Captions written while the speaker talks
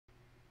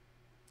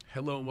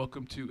Hello and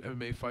welcome to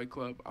MMA Fight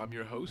Club. I'm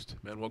your host,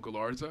 Manuel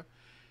Galarza.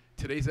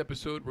 Today's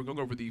episode, we're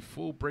going over the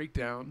full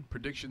breakdown,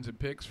 predictions, and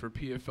picks for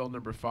PFL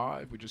number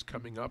 5, which is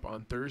coming up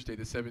on Thursday,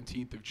 the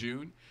 17th of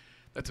June.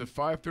 That's a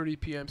 5:30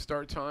 p.m.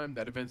 start time.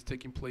 That event's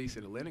taking place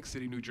in Atlantic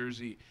City, New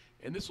Jersey,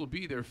 and this will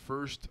be their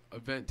first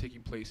event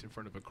taking place in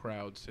front of a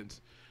crowd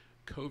since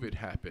COVID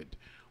happened.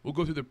 We'll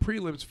go through the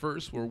prelims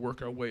first. We'll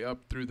work our way up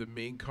through the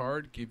main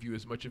card, give you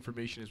as much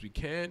information as we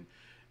can,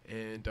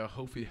 and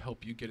hopefully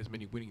help you get as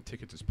many winning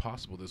tickets as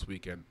possible this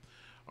weekend.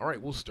 All right,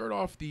 we'll start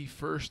off the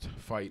first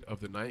fight of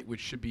the night,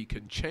 which should be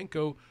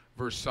Kunchenko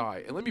versus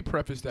Sai. And let me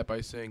preface that by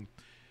saying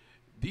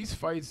these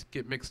fights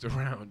get mixed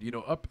around. You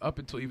know, up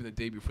until even the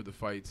day before the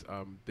fights,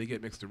 they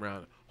get mixed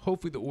around.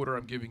 Hopefully the order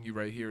I'm giving you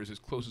right here is as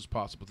close as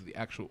possible to the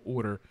actual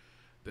order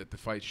that the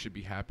fights should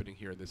be happening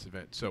here in this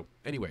event. So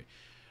anyway,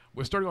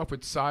 we're starting off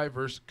with Sai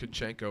versus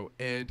Kunchenko,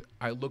 and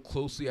I look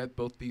closely at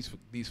both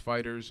these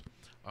fighters.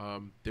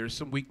 There's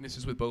some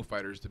weaknesses with both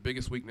fighters. The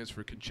biggest weakness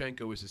for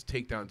Kunchenko is his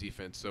takedown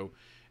defense. So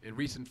in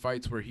recent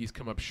fights where he's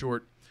come up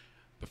short,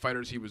 the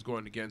fighters he was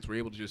going against were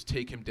able to just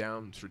take him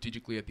down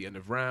strategically at the end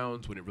of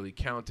rounds when it really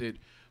counted.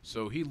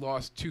 So he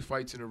lost 2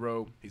 fights in a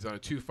row. He's on a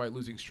 2-fight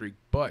losing streak.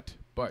 But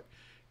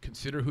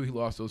consider who he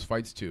lost those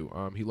fights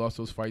to. He lost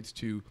those fights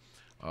to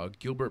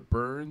Gilbert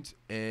Burns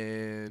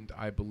and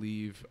I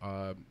believe,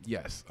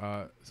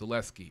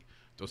 Zaleski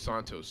dos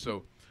Santos.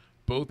 So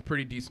both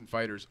pretty decent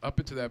fighters. Up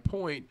until that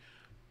point,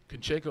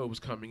 Kunchenko was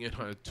coming in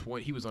on a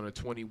 20. He was on a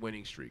 20-fight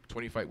winning streak.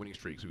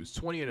 So he was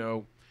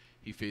 20-0.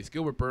 He faced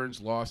Gilbert Burns,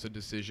 lost a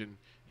decision.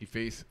 He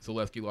faced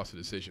Zaleski, lost a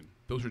decision.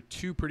 Those are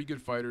 2 pretty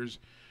good fighters,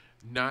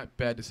 not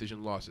bad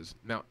decision losses.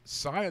 Now,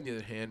 Sai, on the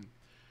other hand,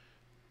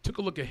 took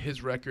a look at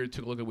his record,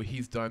 took a look at what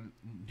he's done.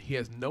 He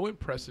has no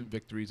impressive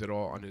victories at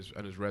all on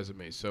his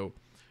resume. So,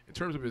 in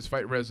terms of his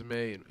fight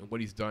resume and what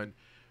he's done,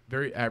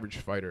 very average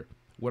fighter.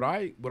 What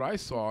I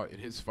saw in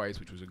his fights,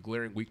 which was a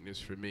glaring weakness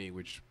for me,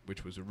 which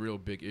was a real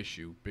big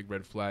issue, big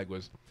red flag,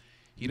 was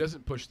he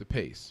doesn't push the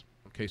pace.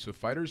 Okay, so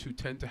fighters who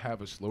tend to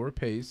have a slower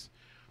pace,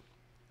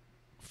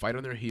 fight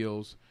on their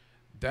heels,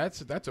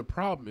 that's a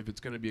problem if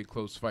it's going to be a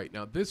close fight.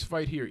 Now, this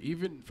fight here,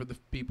 even for the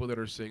people that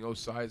are saying, oh,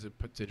 Sai is a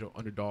potential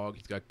underdog,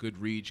 he's got good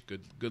reach,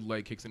 good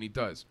leg kicks, and he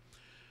does.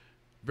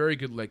 Very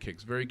good leg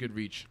kicks, very good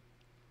reach,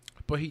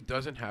 but he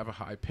doesn't have a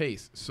high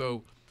pace.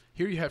 So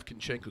here you have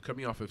Kunchenko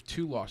coming off of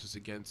 2 losses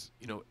against,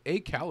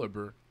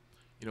 A-caliber,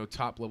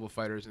 top-level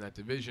fighters in that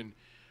division.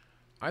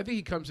 I think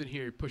he comes in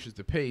here, he pushes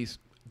the pace,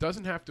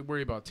 doesn't have to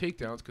worry about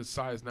takedowns because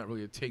Sai is not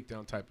really a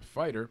takedown type of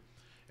fighter,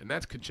 and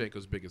that's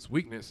Kunchenko's biggest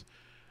weakness.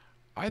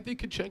 I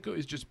think Kunchenko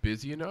is just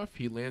busy enough.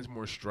 He lands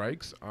more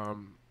strikes.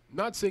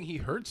 Not saying he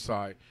hurts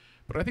Sai,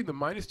 but I think the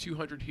minus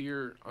 200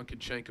 here on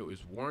Kunchenko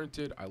is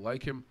warranted. I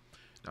like him.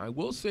 Now, I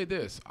will say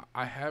this.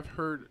 I have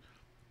heard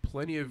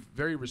plenty of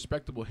very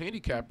respectable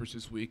handicappers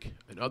this week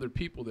and other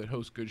people that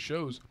host good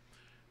shows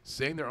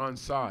saying they're on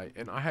Sai,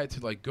 and I had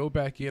to go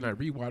back in. I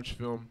rewatched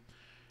film,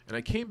 and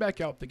I came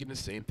back out thinking the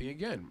same thing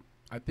again.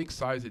 I think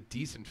Sai is a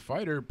decent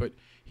fighter, but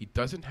he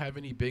doesn't have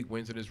any big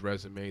wins in his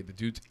resume. The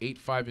dude's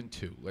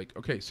 8-5-2.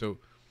 Okay, so,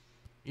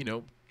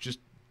 just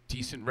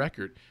decent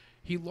record.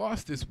 He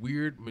lost this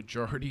weird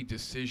majority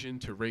decision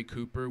to Ray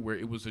Cooper where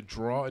it was a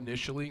draw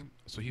initially.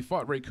 So he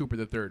fought Ray Cooper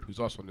III, who's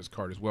also on this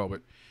card as well.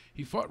 But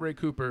he fought Ray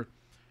Cooper.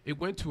 It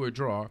went to a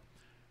draw.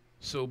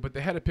 But they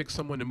had to pick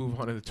someone to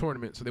move on in the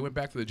tournament. So they went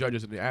back to the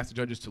judges and they asked the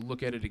judges to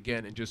look at it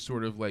again and just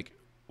sort of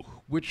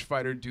which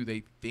fighter do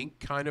they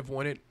think kind of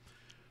won it,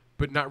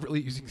 but not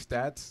really using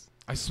stats.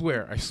 I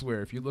swear,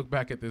 if you look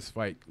back at this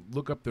fight,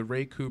 look up the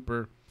Ray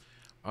Cooper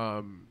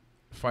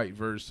fight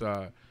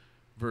versus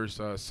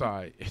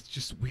Sai. It's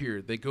just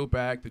weird. They go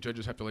back, the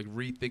judges have to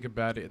rethink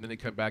about it, and then they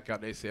come back out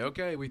and they say,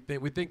 okay, we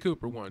think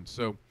Cooper won.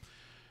 So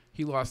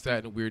he lost that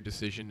in a weird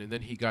decision, and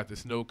then he got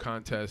this no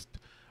contest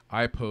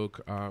eye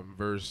poke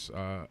versus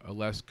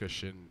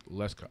Aleksakhin.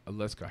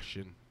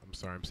 I'm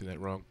sorry, I'm saying that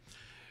wrong.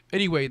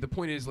 Anyway, the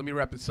point is, let me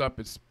wrap this up.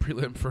 It's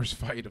prelim first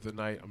fight of the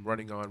night. I'm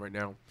running on right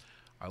now.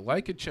 I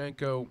like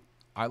Kunchenko.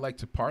 I like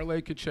to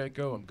parlay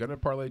Kunchenko. I'm going to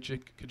parlay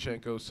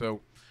Kunchenko.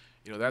 So,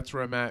 that's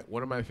where I'm at.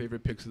 One of my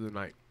favorite picks of the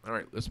night. All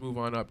right, let's move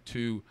on up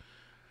to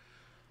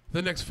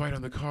the next fight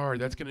on the card.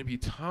 That's going to be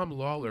Tom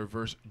Lawlor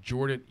versus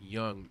Jordan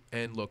Young.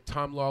 And look,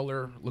 Tom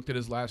Lawlor looked at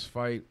his last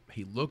fight.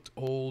 He looked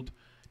old.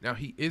 Now,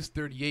 he is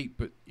 38,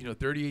 but,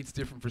 38 is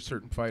different for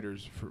certain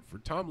fighters. For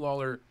Tom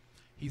Lawlor,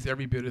 he's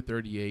every bit of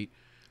 38.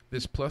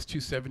 This plus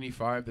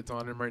 275 that's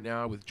on him right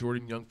now with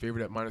Jordan Young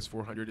favored at minus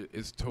 400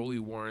 is totally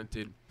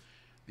warranted.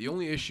 The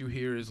only issue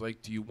here is,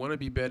 do you want to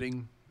be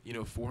betting,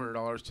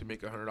 $400 to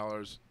make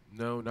 $100?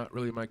 No, not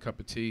really my cup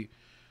of tea.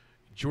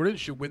 Jordan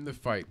should win the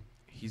fight.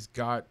 He's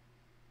got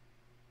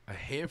a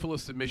handful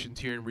of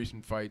submissions here in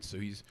recent fights, so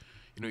he's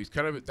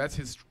kind of that's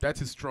his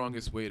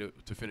strongest way to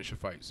finish a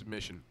fight,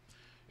 submission.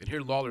 And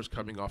here Lawler's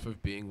coming off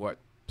of being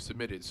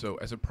submitted. So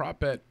as a prop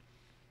bet,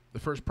 the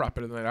first prop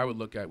bet of the night I would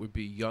look at would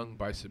be Young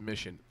by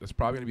submission. That's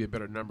probably going to be a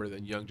better number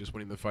than Young just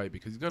winning the fight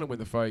because he's going to win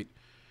the fight.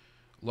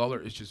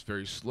 Lawlor is just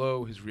very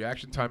slow. His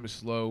reaction time is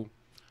slow.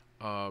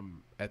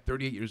 At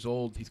 38 years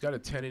old, he's got a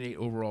 10-8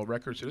 overall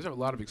record, so he doesn't have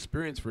a lot of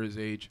experience for his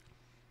age.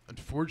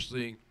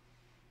 Unfortunately,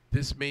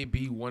 this may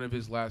be one of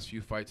his last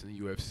few fights in the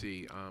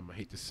UFC. I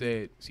hate to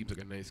say it. Seems like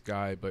a nice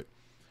guy, but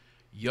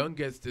Young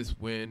gets this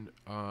win.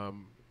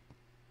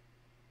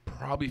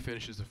 Probably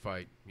finishes the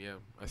fight. Yeah,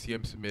 I see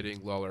him submitting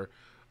Lawlor.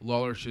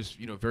 Lawlor's just,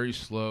 very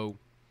slow.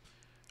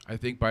 I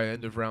think by the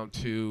end of round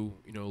 2,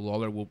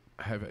 Lawlor will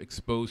have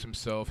exposed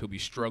himself. He'll be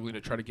struggling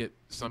to try to get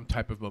some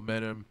type of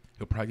momentum.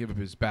 He'll probably give up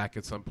his back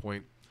at some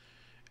point,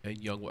 and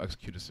Young will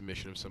execute a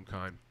submission of some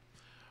kind.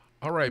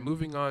 All right,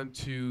 moving on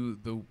to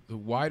the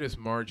widest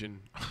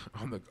margin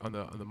on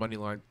the money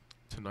line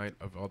tonight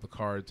of all the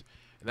cards,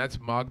 and that's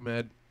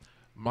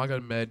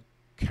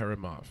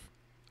Magomedkerimov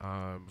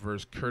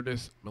versus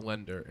Curtis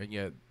Millender. And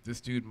yet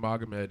this dude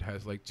Magomed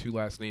has like 2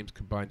 last names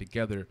combined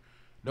together.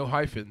 No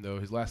hyphen, though.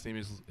 His last name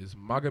is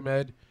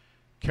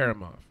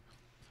Magomedkerimov.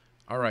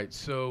 All right,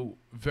 so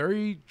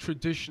very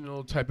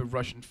traditional type of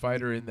Russian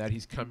fighter in that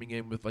he's coming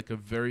in with like a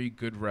very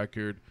good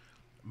record,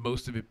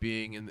 most of it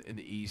being in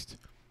the East,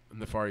 in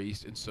the Far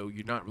East, and so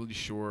you're not really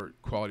sure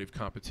quality of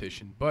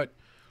competition. But,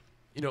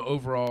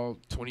 overall,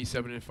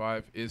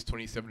 27-5 is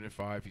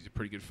 27-5. He's a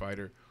pretty good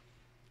fighter.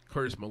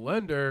 Curtis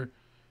Millender,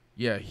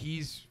 yeah,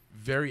 he's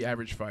very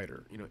average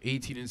fighter.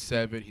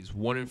 18-7. He's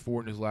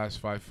 1-4 in his last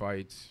 5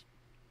 fights.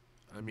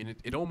 I mean,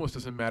 it almost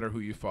doesn't matter who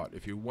you fought.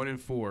 If you're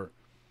 1-4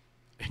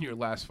 in your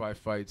last 5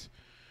 fights,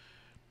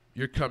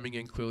 you're coming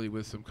in clearly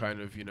with some kind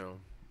of,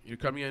 you're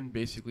coming in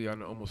basically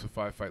on almost a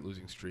 5-fight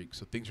losing streak.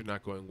 So things are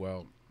not going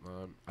well.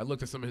 I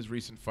looked at some of his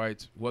recent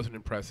fights. Wasn't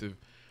impressive.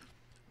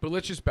 But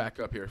let's just back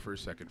up here for a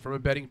second. From a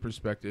betting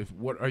perspective,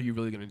 what are you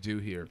really going to do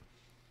here?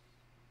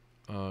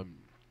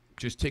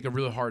 Just take a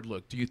really hard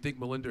look. Do you think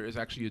Millender is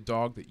actually a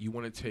dog that you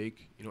want to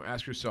take?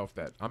 Ask yourself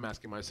that. I'm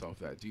asking myself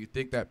that. Do you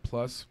think that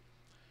plus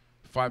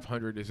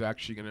 500 is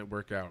actually going to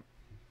work out?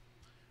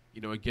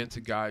 Against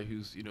a guy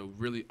who's,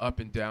 really up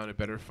and down, a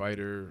better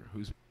fighter,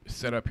 who's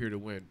set up here to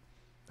win.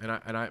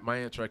 And my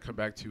answer I come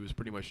back to is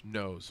pretty much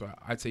no. So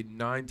I'd say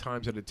 9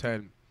 times out of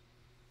 10,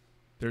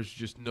 there's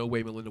just no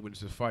way Millender wins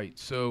the fight.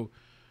 So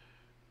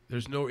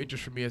there's no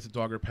interest for me as a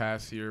dog or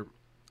pass here.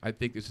 I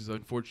think this is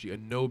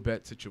unfortunately a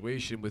no-bet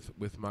situation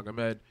with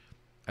Magomed.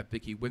 I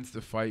think he wins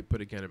the fight,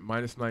 but again, at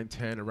minus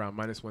 910, around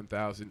minus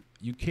 1,000,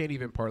 you can't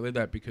even parlay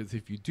that, because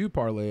if you do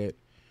parlay it,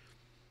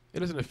 it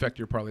doesn't affect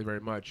your parlay very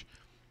much.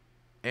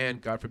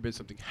 And God forbid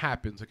something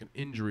happens, like an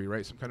injury,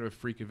 right? Some kind of a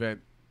freak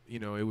event.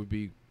 It would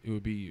be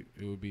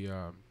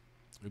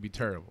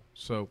terrible.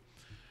 So,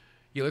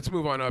 yeah, let's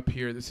move on up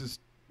here. This is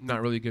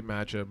not really a good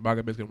matchup.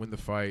 Magomed's gonna win the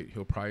fight.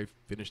 He'll probably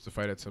finish the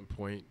fight at some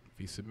point. If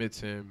he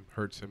submits him,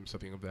 hurts him,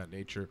 something of that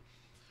nature.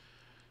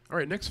 All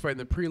right, next fight in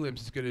the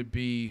prelims is gonna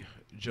be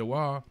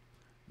Joao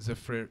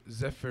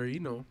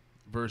Zeferino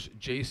versus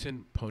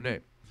Jason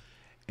Ponet.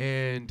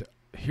 And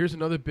here's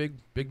another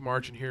big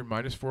margin here,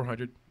 minus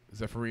 400.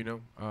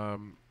 Zeferino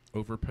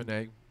over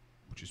Ponet,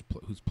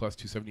 who's plus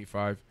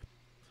 275.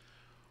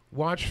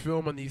 Watch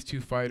film on these 2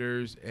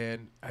 fighters,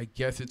 and I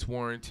guess it's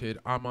warranted.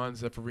 I'm on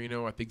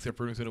Zeferino. I think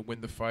Zeferino's going to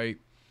win the fight.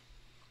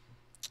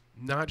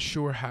 Not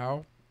sure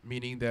how,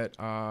 meaning that,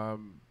 I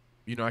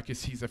could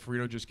see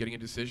Zeferino just getting a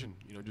decision,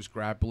 just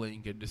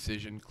grappling, get a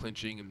decision,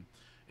 clinching, and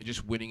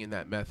just winning in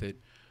that method.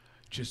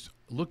 Just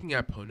looking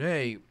at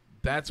Ponet,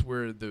 that's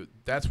where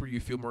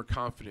you feel more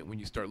confident when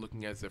you start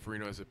looking at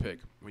Zeferino as a pick.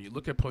 When you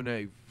look at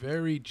Ponet,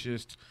 very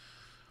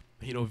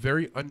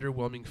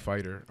underwhelming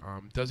fighter.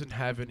 Doesn't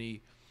have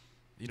any,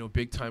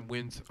 big time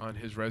wins on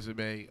his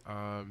resume.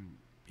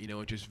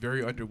 Just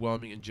very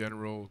underwhelming in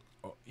general.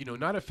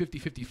 Not a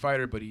 50-50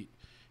 fighter, but he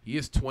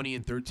is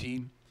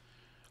 20-13.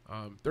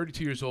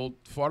 32 years old,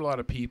 fought a lot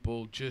of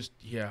people. Just,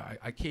 yeah,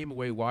 I came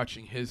away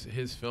watching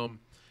his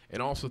film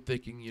and also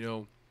thinking,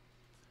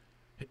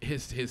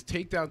 his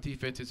takedown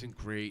defense isn't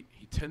great.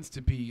 He tends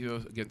to be,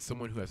 against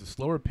someone who has a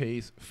slower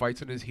pace,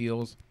 fights on his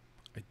heels.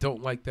 I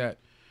don't like that.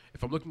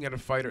 If I'm looking at a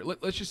fighter,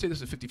 let's just say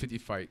this is a 50-50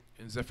 fight,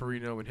 and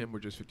Zeferino and him were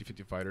just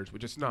 50-50 fighters,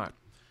 which it's not.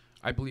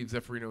 I believe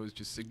Zeferino is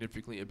just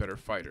significantly a better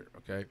fighter,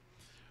 okay?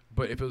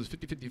 But if it was a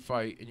 50-50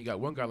 fight, and you got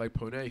one guy like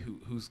Ponet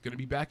who's going to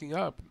be backing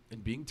up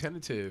and being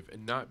tentative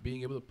and not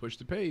being able to push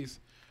the pace,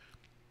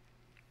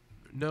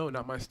 no,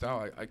 not my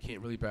style. I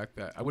can't really back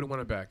that. I wouldn't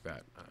want to back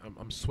that.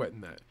 I'm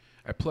sweating that.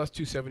 At plus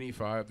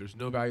 275, there's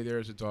no value there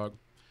as a dog.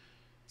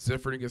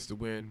 Zeferino gets the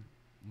win.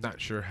 Not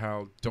sure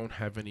how. Don't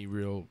have any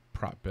real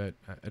prop bet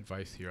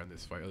advice here on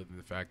this fight, other than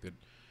the fact that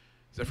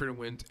Zeferino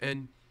wins.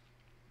 And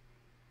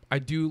I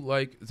do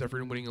like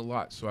Zeferino winning a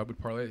lot, so I would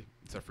parlay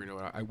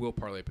Zeferino. I will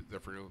parlay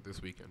Zeferino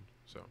this weekend.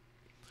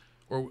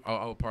 Or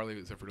I'll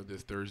parlay Zeferino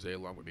this Thursday,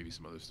 along with maybe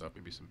some other stuff,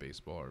 maybe some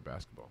baseball or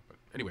basketball. But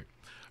anyway,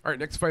 all right,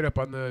 next fight up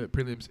on the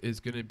prelims is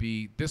going to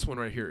be, this one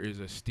right here is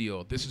a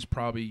steal. This is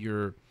probably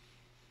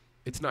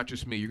it's not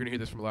just me. You're going to hear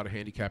this from a lot of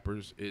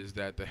handicappers, is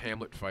that the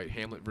Hamlet fight,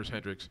 Hamlet versus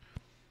Hendricks.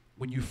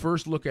 When you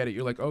first look at it,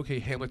 you're like, okay,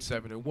 Hamlet's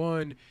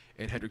 7-1,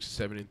 and Hendricks is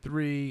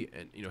 7-3,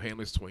 and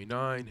Hamlet's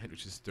 29,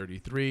 Hendricks is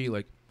 33,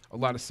 like a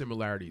lot of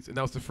similarities. And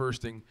that was the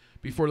first thing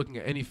before looking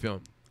at any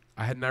film.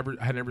 I had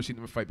never seen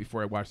them fight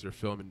before I watched their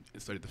film and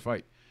studied the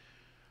fight.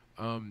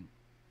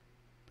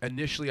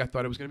 Initially, I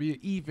thought it was going to be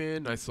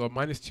even. I saw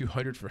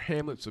 -200 for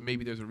Hamlet, so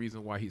maybe there's a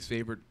reason why he's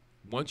favored.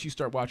 Once you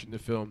start watching the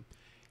film,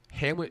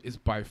 Hamlet is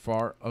by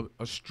far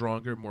a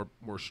stronger,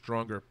 more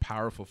stronger,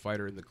 powerful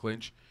fighter in the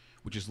clinch,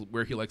 which is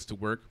where he likes to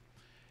work.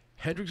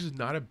 Hendricks is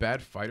not a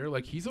bad fighter.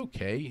 Like, he's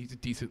okay. He's a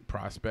decent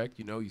prospect.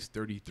 You know, he's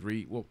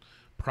 33. Well,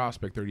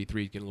 prospect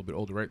 33. He's getting a little bit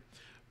older, right?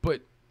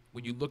 But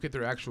when you look at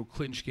their actual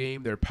clinch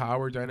game, their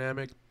power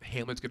dynamic,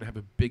 Hamlet's going to have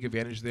a big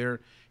advantage there.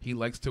 He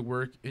likes to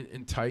work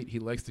in tight. He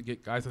likes to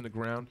get guys on the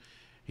ground.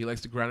 He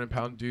likes to ground and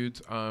pound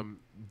dudes.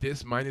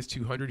 This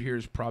 -200 here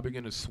is probably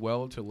going to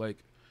swell to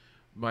like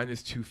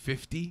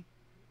 -250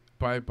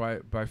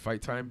 by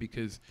fight time,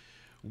 because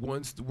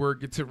once the word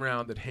gets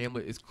around that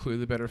Hamlet is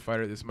clearly the better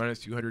fighter, this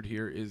 -200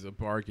 here is a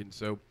bargain.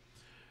 So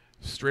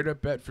straight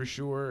up bet for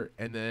sure,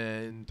 and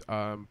then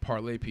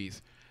parlay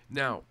piece.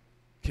 Now,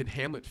 can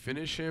Hamlet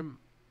finish him?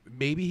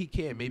 Maybe he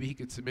can. Maybe he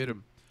could submit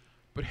him.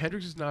 But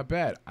Hendricks is not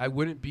bad. I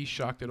wouldn't be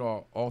shocked at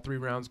all. All 3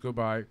 rounds go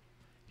by.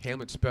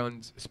 Hamlet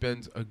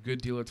spends a good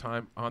deal of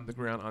time on the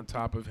ground on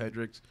top of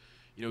Hendricks,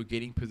 you know,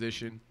 gaining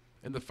position,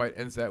 and the fight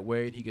ends that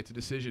way, and he gets a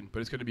decision.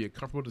 But it's going to be a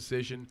comfortable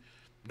decision,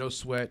 no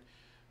sweat.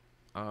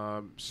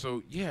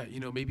 So, yeah, you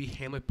know, maybe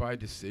Hamlet by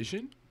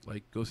decision,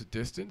 like goes a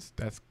distance.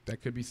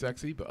 That could be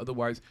sexy. But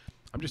otherwise,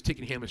 I'm just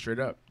taking Hamlet straight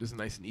up. This is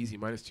nice and easy.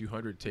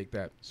 -200, take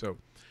that. So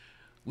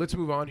let's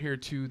move on here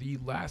to the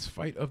last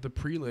fight of the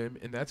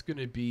prelim, and that's going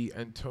to be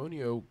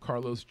Antonio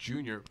Carlos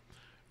Jr.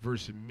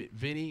 versus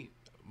Vinny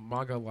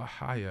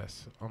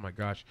Magalhaes. Oh, my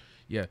gosh.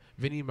 Yeah,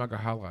 Vinny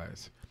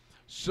Magalhaes.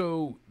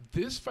 So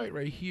this fight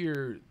right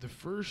here, the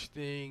first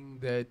thing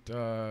that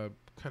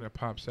kind of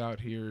pops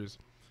out here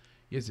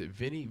is it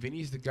Vinny?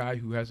 Vinny's the guy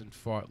who hasn't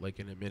fought like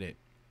in a minute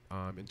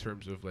in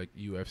terms of like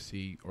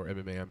UFC or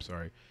MMA, I'm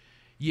sorry.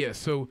 Yeah,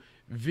 so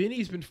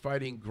Vinny's been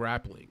fighting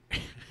grappling.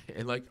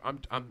 And like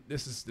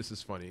this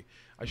is funny.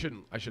 I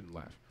shouldn't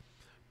laugh.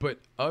 But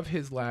of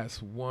his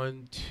last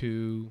 1,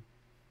 2,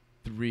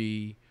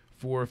 3,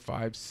 4,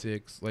 5,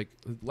 6, like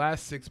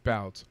last 6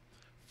 bouts,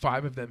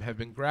 5 of them have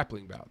been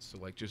grappling bouts. So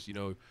like just, you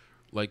know,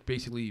 like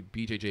basically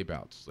BJJ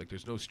bouts. Like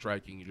there's no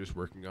striking, you're just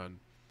working on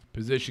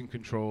position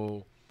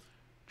control,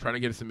 trying to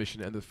get a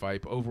submission to end the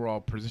fight. But overall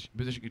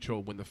position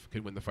control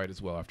can win the fight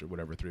as well after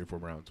whatever 3 or 4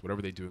 rounds,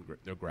 whatever they do in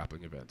their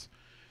grappling events.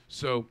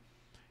 So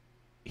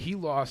he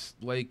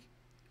lost like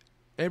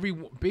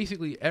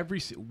basically every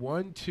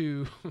 1,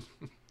 2,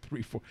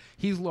 3, 4.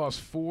 He's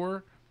lost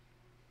 5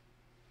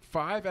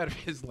 out of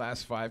his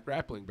last 5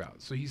 grappling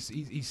bouts. So he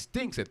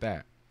stinks at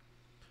that.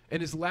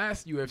 And his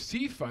last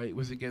UFC fight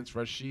was against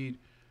Rashid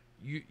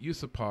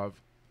Yusupov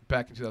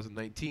back in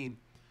 2019,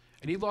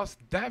 and he lost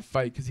that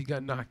fight because he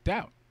got knocked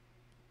out.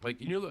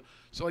 Like, you know,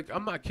 so like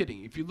I'm not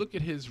kidding. If you look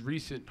at his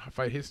recent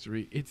fight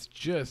history, it's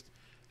just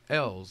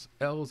L's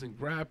in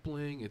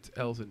grappling, it's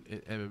L's in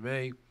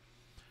MMA.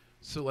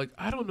 So like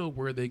I don't know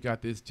where they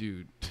got this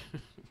dude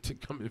to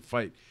come and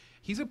fight.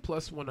 He's a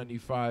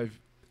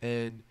 +195,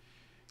 and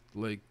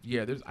like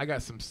yeah, I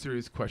got some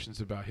serious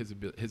questions about his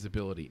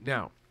ability.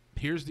 Now,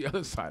 here's the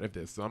other side of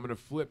this. So I'm gonna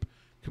flip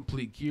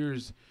complete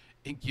gears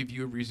and give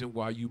you a reason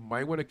why you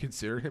might want to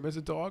consider him as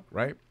a dog,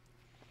 right?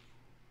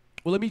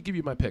 Well, let me give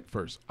you my pick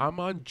first. I'm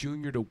on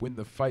Junior to win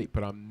the fight,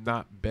 but I'm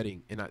not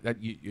betting. And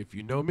if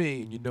you know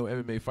me and you know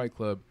MMA Fight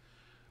Club,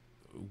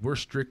 we're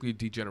strictly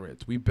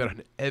degenerates. We bet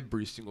on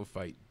every single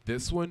fight.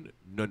 This one,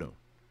 no.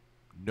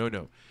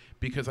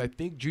 Because I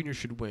think Junior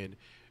should win.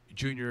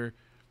 Junior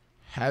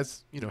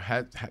has, you know,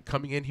 had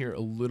coming in here a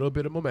little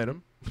bit of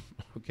momentum.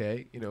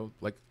 Okay, you know,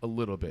 like a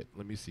little bit.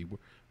 Let me see.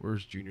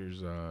 Where's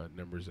Junior's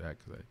numbers at?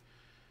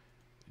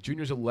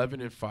 Junior's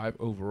 11-5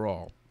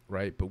 overall.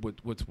 Right, but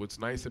what's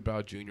nice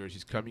about Junior is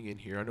he's coming in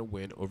here on a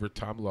win over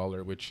Tom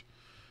Lawlor, which,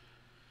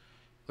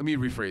 let me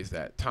rephrase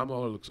that. Tom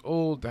Lawlor looks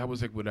old. That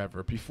was like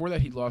whatever. Before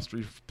that, he lost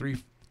three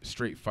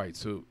straight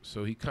fights.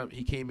 So he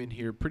came in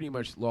here pretty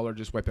much. Lawlor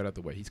just wiped that out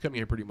the way. He's coming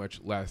here pretty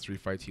much last 3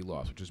 fights he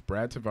lost, which is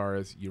Brad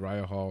Tavares,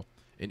 Uriah Hall,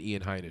 and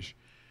Ian Heinisch.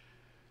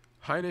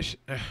 Heinisch,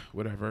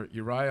 whatever.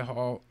 Uriah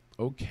Hall,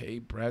 okay.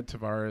 Brad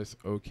Tavares,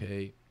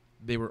 okay.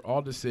 They were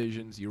all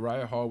decisions.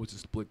 Uriah Hall was a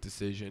split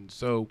decision.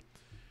 So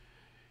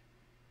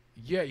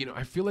yeah, you know,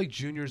 I feel like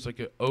Junior's like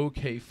an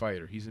okay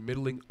fighter. He's a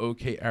middling,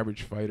 okay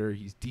average fighter.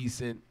 He's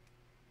decent.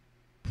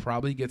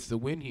 Probably gets the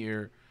win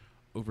here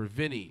over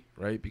Vinny,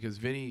 right? Because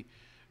Vinny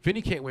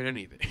can't win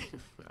anything.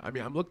 I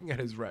mean, I'm looking at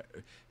his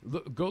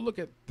go look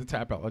at the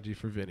Tapology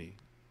for Vinny.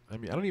 I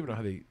mean, I don't even know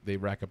how they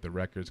rack up the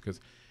records, because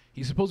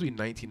he's supposed to be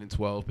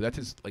 19-12, but that's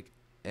his like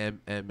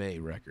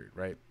MMA record,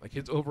 right? Like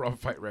his overall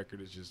fight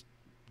record is just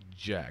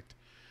jacked.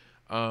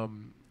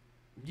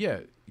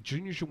 Yeah,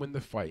 Junior should win the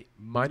fight.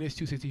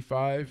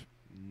 -265,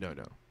 no.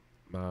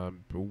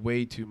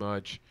 Way too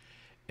much.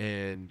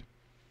 And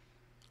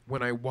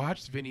when I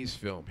watched Vinny's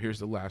film, here's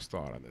the last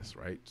thought on this,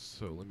 right?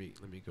 So let me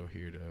go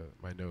here to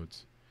my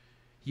notes.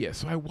 Yeah,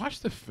 so I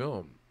watched the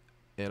film,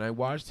 and I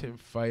watched him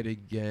fight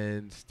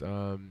against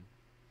I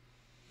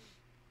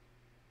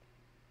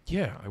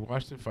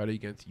watched him fight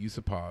against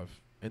Yusupov,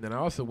 And then I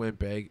also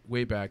went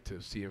way back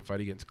to see him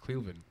fight against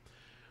Cleveland.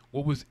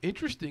 What was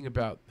interesting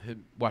about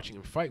him watching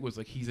him fight was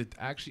like he's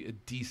actually a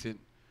decent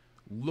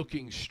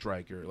looking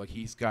striker. Like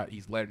he's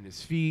letting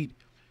his feet,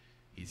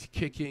 he's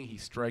kicking,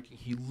 he's striking.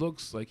 He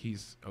looks like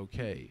he's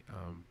okay.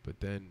 But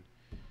then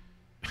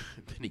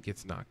then he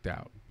gets knocked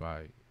out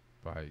by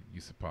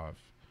Yusupov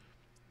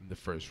in the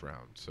first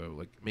round. So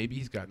like maybe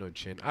he's got no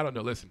chin. I don't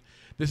know. Listen,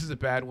 this is a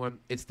bad one.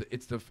 It's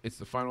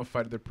the final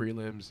fight of the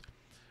prelims.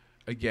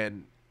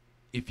 Again,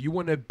 if you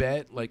want to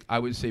bet, like I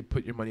would say,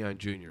 put your money on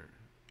Junior.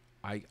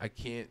 I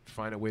can't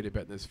find a way to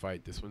bet in this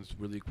fight. This one's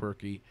really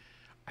quirky.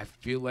 I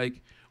feel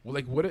like, well,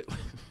 like what it.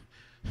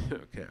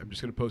 Okay, I'm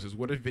just gonna post this.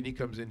 What if Vinny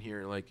comes in here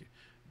and like,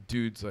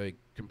 dude's like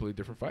completely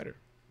different fighter?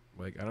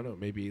 Like I don't know.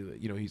 Maybe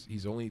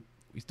he's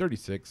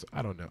 36.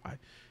 I don't know. It's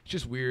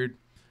just weird.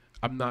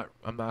 I'm not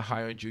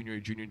high on Junior.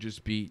 Junior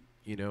just beat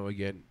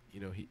again.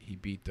 He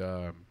beat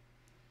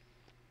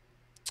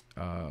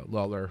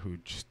Lawlor, who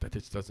that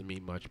just doesn't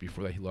mean much.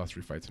 Before that, he lost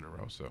 3 fights in a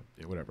row. So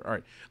yeah, whatever. All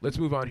right, let's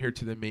move on here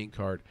to the main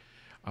card.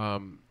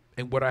 And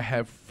what I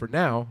have for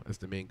now as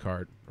the main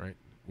card, right?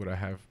 What I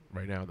have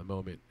right now in the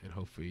moment, and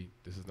hopefully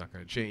this is not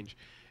going to change,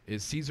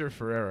 is Cezar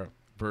Ferreira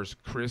versus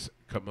Chris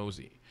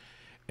Camozzi.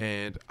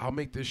 And I'll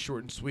make this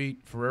short and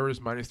sweet. Ferreira's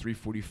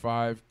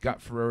 -345.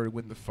 Got Ferreira to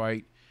win the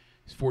fight.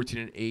 He's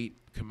 14-8.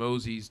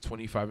 Camozzi's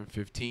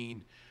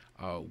 25-15.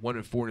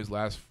 1-4 in his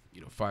last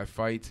 5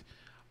 fights.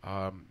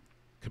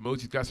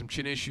 Camozzi's got some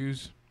chin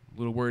issues. A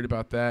little worried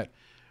about that.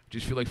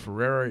 Just feel like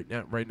Ferreira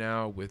right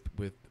now with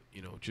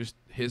just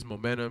his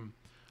momentum,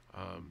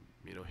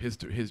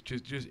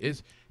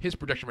 his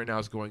production right now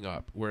is going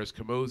up, whereas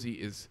Camozzi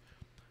is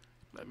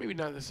maybe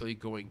not necessarily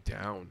going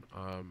down.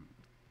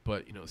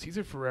 But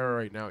Cezar Ferreira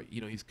right now,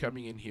 he's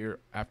coming in here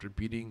after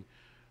beating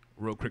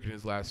Road Cricket in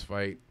his last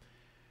fight,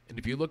 and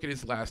if you look at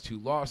his last 2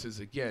 losses,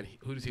 again,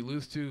 who does he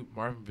lose to?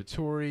 Marvin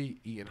Vettori,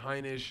 Ian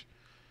Heinisch.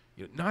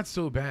 Not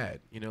so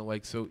bad.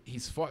 So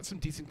he's fought some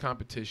decent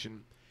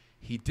competition.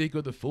 He did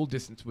go the full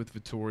distance with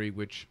Vettori,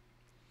 which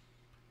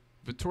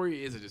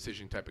Vettori is a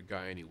decision type of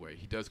guy anyway.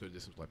 He does go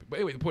distance type. But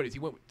anyway, the point is he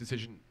went with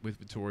decision with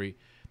Vettori.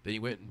 Then he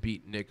went and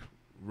beat Nick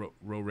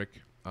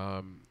Rorik,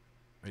 and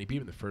he beat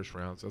him in the first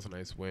round, so that's a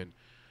nice win.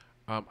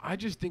 I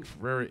just think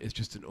Ferreira is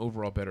just an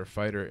overall better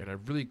fighter, and I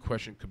really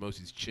question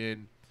Camozzi's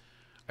chin.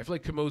 I feel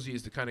like Camozzi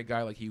is the kind of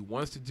guy, like, he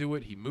wants to do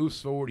it. He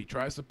moves forward. He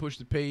tries to push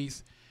the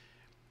pace.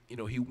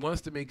 He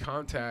wants to make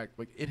contact.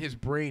 Like, in his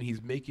brain,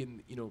 he's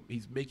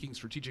making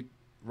strategic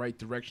right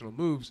directional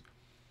moves.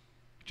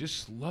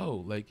 Just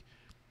slow. Like,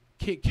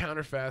 can't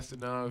counter fast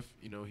enough.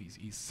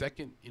 He's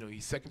second.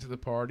 He's second to the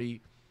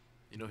party.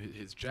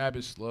 His jab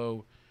is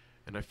slow,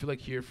 and I feel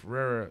like here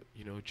Ferreira,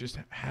 just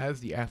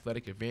has the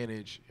athletic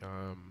advantage.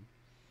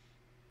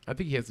 I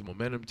think he has the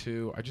momentum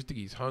too. I just think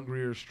he's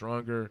hungrier,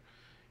 stronger.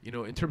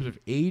 In terms of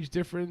age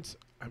difference,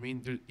 I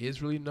mean, there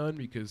is really none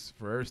because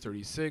Ferreira's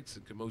 36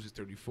 and Camozzi's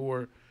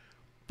 34.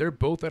 They're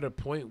both at a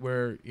point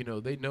where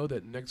they know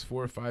that next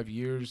 4 or 5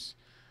 years,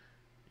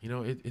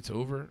 it's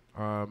over.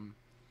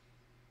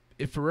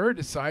 If Ferreira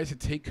decides to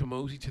take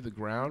Camozzi to the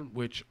ground,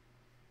 which,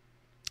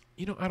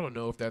 I don't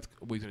know if that's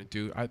what he's going to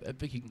do. I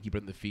think he can keep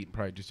it on the feet and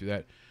probably just do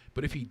that.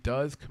 But if he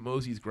does,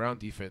 Camozzi's ground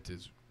defense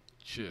is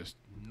just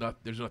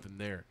there's nothing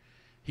there.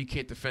 He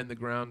can't defend the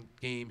ground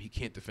game. He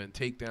can't defend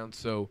takedowns.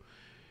 So,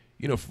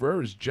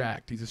 Ferreira's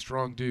jacked. He's a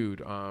strong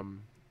dude.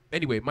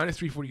 Anyway,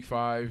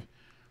 -345.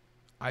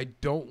 I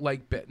don't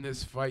like betting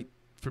this fight.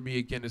 For me,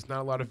 again, there's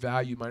not a lot of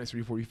value,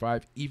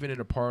 -345. Even in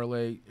a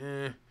parlay,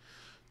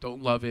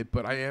 don't love it.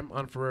 But I am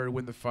on Ferreira to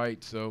win the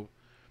fight, so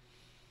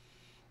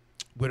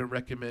wouldn't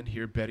recommend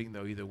here betting,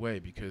 though, either way,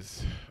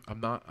 because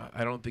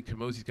I don't think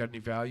Camozzi's got any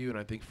value, and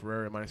I think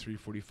Ferreira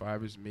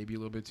 -345 is maybe a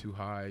little bit too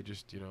high.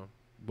 Just,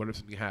 what if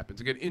something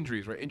happens? Again,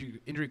 injuries, right?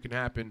 Injury can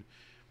happen,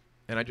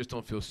 and I just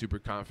don't feel super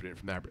confident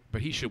from that.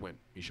 But he should win.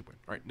 He should win.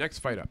 All right, next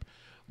fight up.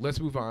 Let's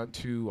move on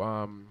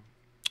to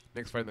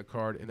next fight on the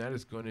card, and that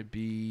is going to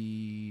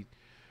be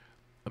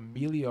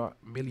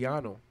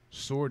Emiliano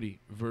Sordi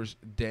versus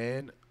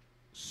Dan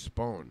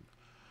Spohn.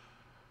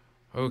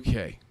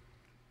 Okay,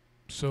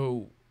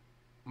 so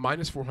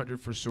 -400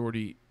 for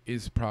Sordi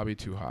is probably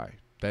too high.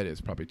 That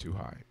is probably too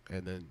high.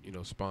 And then,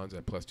 Spohn's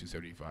at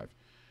 +275.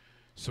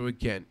 So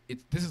again,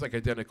 this is like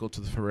identical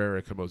to the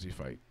Ferreira-Camozzi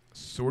fight.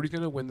 Sordi's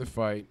going to win the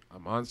fight.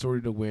 I'm on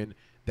Sordi to win.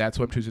 That's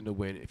what I'm choosing to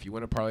win. If you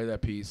want to parlay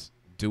that piece,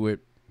 do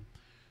it.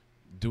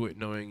 Do it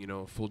knowing,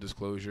 full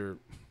disclosure,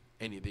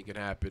 anything can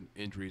happen,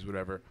 injuries,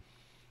 whatever.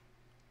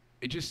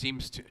 It just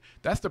seems to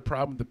 – that's the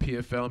problem with the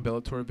PFL and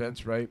Bellator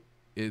events, right,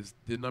 is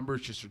the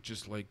numbers are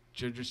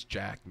just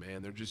jacked,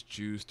 man. They're just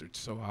juiced. They're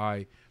so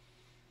high.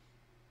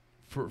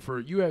 For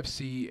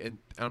UFC, and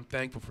I'm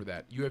thankful for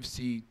that.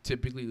 UFC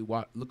typically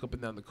look up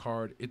and down the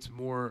card. It's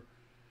more,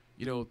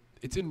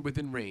 it's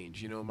within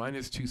range.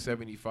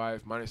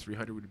 -275,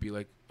 -300 would be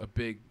like a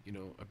big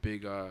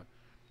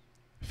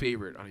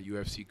favorite on a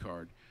UFC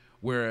card.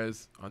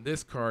 Whereas on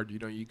this card,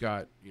 you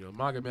got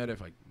Magomed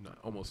like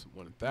almost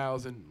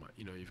 1,000.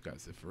 You've got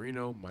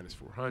Zeferino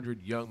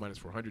 -400, Young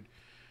 -400.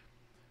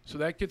 So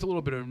that gets a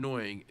little bit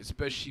annoying,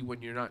 especially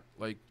when you're not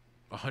like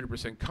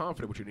 100%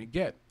 confident what you're going to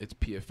get. It's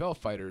PFL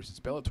fighters, it's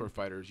Bellator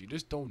fighters. You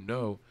just don't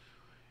know.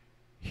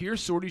 Here,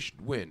 Sordi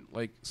should win.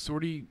 Like,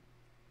 Sordi,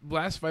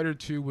 last fight or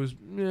two was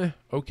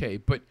okay.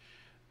 But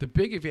the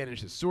big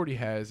advantage that Sordi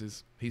has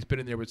is he's been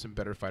in there with some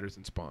better fighters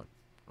than Spohn.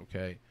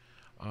 Okay?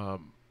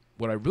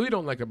 What I really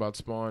don't like about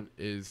Spohn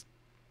is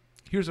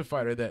here's a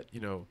fighter that, you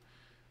know,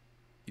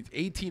 he's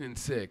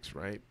 18-6,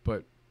 right?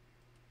 But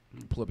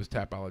let me pull up his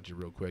Tapology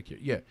real quick here.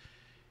 Yeah.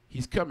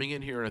 He's coming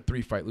in here on a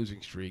 3-fight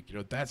losing streak. You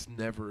know, that's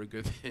never a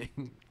good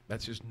thing.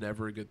 That's just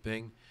never a good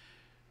thing.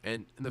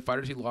 And the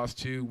fighters he lost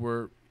to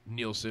were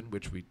Nielsen,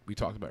 which we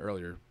talked about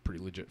earlier, pretty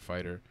legit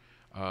fighter,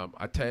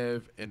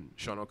 Atev, and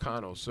Sean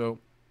O'Connell. So,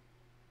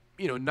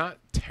 you know, not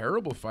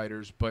terrible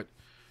fighters, but,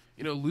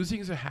 you know, losing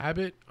is a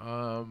habit.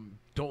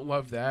 Don't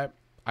love that.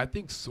 I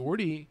think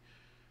Sordi,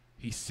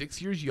 he's 6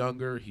 years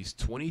younger. He's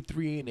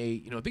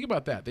 23-8. You know, think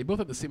about that. They both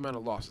have the same amount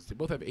of losses. They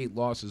both have 8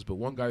 losses, but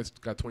one guy's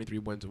got 23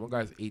 wins and one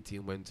guy's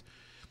 18 wins.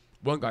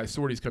 One guy,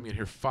 Sordi's coming in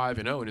here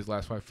 5-0 in his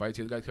last 5 fights.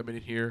 The other guy's coming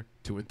in here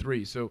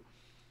 2-3. So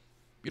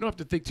you don't have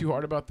to think too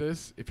hard about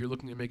this. If you're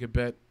looking to make a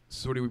bet,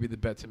 Sordi would be the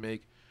bet to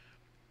make.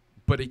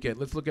 But again,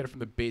 let's look at it from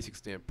the basic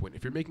standpoint.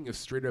 If you're making a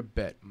straight-up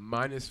bet,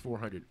 minus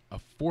 400, a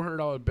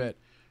 $400 bet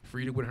for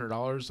you to win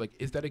 $100, like,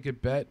 is that a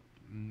good bet?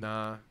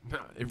 Nah,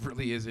 it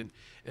really isn't.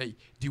 Hey,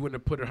 do you want to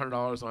put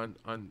 $100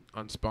 on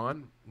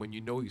Spohn when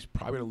you know he's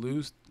probably going to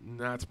lose?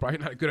 Nah, it's probably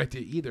not a good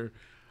idea either.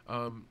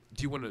 Do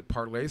you want to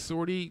parlay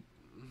Sordi?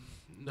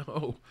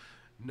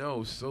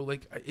 No. So,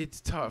 like,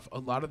 it's tough. A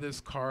lot of this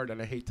card, and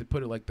I hate to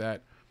put it like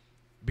that,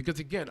 because,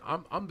 again,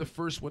 I'm the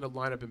first one to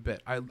line up and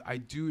bet. I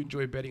do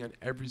enjoy betting on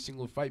every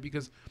single fight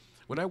because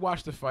when I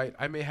watch the fight,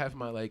 I may have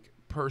my, like,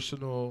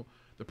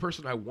 the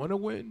person I want to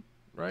win,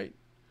 right?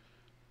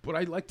 But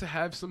I like to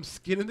have some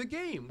skin in the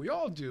game. We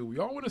all do. We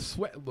all want to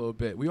sweat a little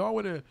bit. We all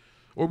want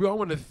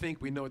to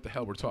think we know what the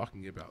hell we're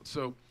talking about.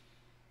 So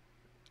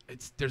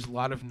there's a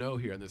lot of no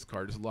here on this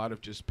card. There's a lot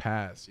of just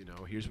pass. You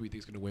know, here's who we think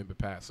is going to win, but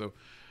pass. So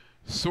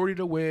Sordi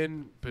to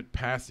win, but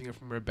passing it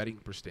from a betting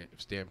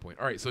standpoint.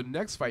 All right, so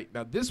next fight.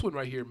 Now this one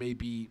right here may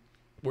be,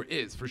 or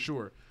is for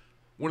sure,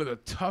 one of the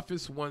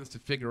toughest ones to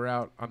figure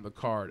out on the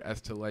card as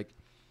to like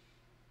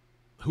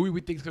who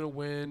we think is going to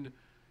win,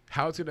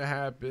 how it's going to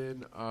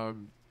happen.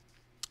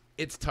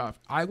 It's tough.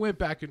 I went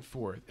back and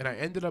forth, and I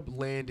ended up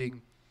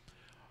landing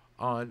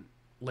on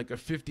like a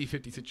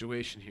 50-50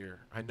 situation here.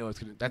 I know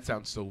that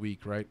sounds so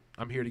weak, right?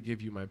 I'm here to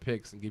give you my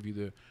picks and give you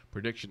the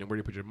prediction and where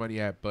to put your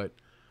money at, but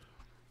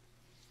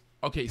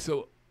okay,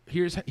 so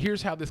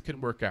here's how this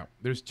can work out.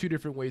 There's 2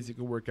 different ways it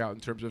can work out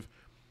in terms of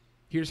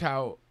here's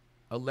how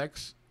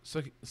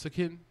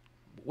Aleksakhin,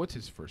 what's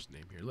his first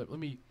name here? Let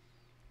me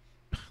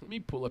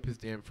pull up his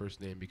damn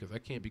first name because I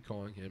can't be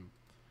calling him.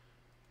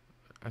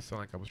 I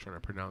sound like I was trying to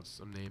pronounce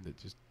some name that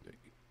just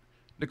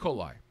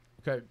Nikolay.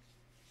 Okay,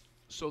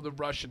 so the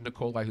Russian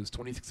Nikolay, who's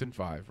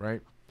 26-5, right?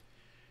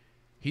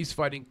 He's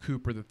fighting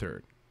Cooper the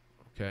third.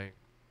 Okay,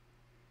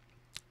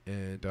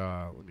 and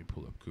let me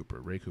pull up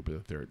Ray Cooper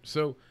the third.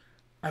 So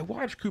I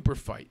watched Cooper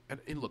fight,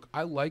 and look,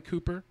 I like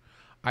Cooper.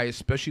 I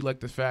especially like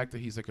the fact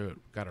that he's like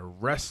got a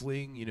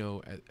wrestling, you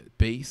know, at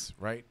base,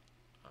 right?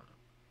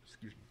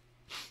 Excuse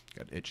me,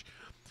 got an itch.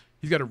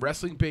 He's got a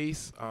wrestling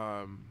base.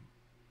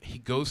 He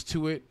goes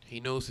to it. He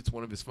knows it's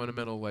one of his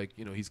fundamental, like,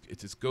 you know,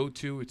 it's his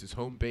go-to. It's his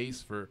home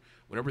base for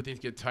whenever things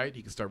get tight.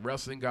 He can start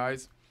wrestling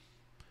guys.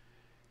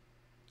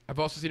 I've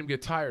also seen him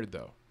get tired,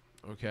 though.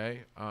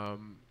 Okay,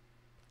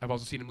 I've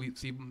also seen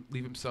him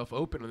leave himself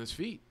open on his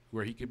feet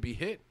where he could be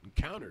hit and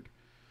countered.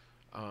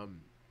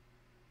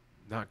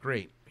 Not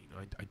great. You know,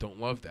 I don't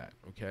love that.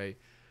 Okay,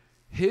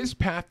 his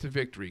path to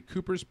victory,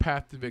 Cooper's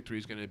path to victory,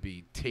 is going to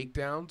be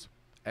takedowns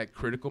at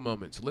critical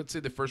moments. So let's say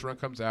the first round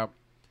comes out,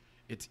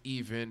 it's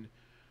even.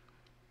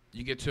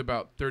 You get to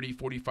about 30,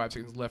 45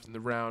 seconds left in the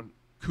round.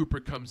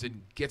 Cooper comes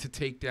in, gets a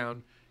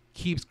takedown,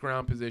 keeps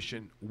ground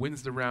position,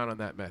 wins the round on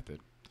that method.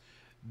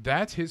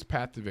 That's his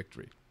path to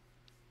victory.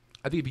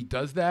 I think if he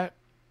does that,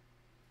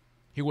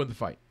 he won the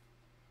fight.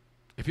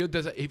 If he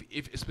does that,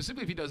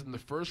 specifically if he does in the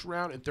first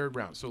round and third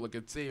round. So like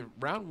let's say in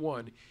round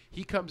 1,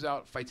 he comes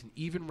out, fights an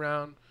even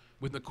round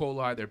with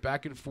Nikolay. They're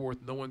back and forth,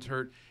 no one's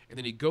hurt, and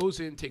then he goes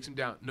in, takes him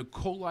down.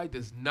 Nikolay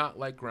does not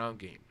like ground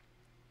game.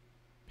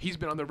 He's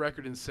been on the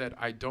record and said,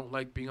 I don't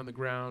like being on the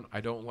ground.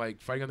 I don't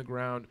like fighting on the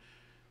ground.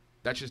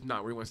 That's just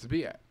not where he wants to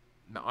be at.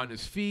 Now, on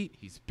his feet,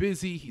 he's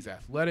busy. He's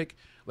athletic.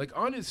 Like,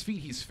 on his feet,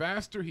 he's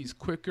faster. He's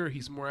quicker.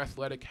 He's more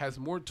athletic. Has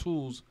more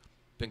tools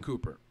than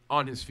Cooper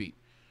on his feet.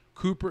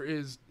 Cooper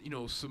is, you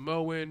know,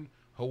 Samoan,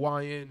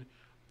 Hawaiian,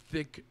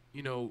 thick,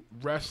 you know,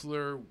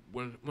 wrestler.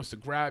 Wants to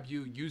grab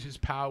you, use his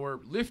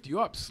power, lift you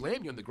up,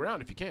 slam you on the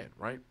ground if he can,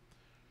 right?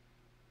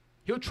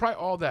 He'll try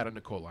all that on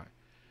Nikolay.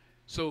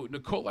 So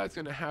Nikolay's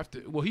going to have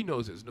to, well, he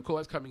knows this.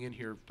 Nikolay's coming in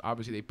here.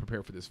 Obviously, they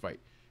prepare for this fight.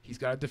 He's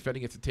got to defend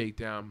against a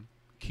takedown,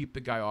 keep the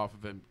guy off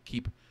of him,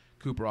 keep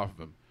Cooper off of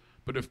him.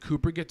 But if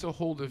Cooper gets a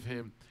hold of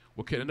him,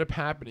 what could end up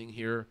happening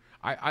here,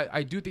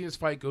 I do think this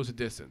fight goes a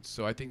distance.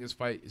 So I think this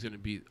fight is going to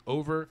be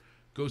over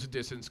goes the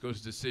distance, goes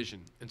to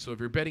decision. And so if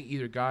you're betting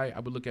either guy, I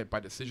would look at by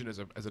decision as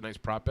a nice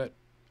prop bet.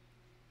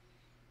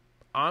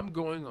 I'm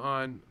going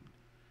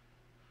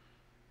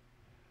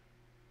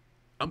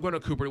to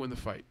Cooper to win the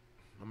fight.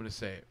 I'm going to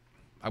say it.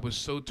 I was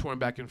so torn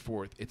back and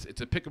forth.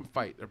 It's a pick 'em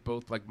fight. They're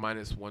both like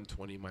minus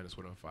 120, minus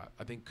 105.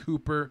 I think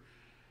Cooper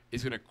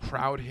is going to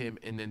crowd him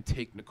and then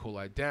take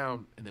Nikolay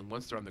down. And then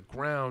once they're on the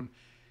ground,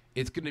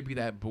 it's going to be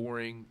that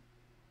boring,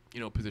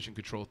 position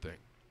control thing.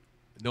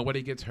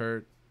 Nobody gets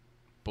hurt.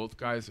 Both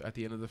guys at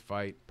the end of the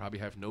fight probably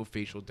have no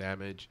facial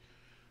damage.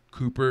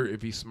 Cooper,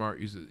 if he's smart,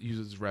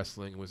 uses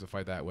wrestling and wins the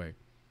fight that way.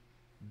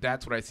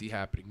 That's what I see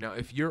happening. Now,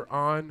 if you're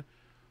on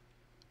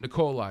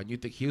Nikolay and you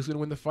think he's going to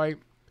win the fight,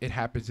 it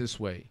happens this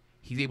way.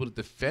 He's able to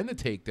defend the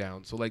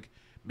takedown. So, like,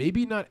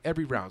 maybe not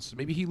every round. So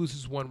maybe he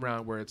loses one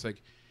round where it's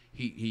like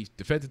he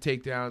defends the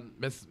takedown,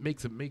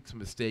 makes a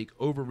mistake,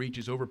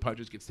 overreaches,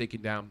 overpunches, gets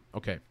taken down.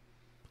 Okay,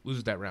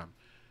 loses that round.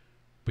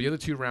 But the other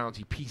 2 rounds,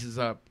 he pieces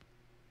up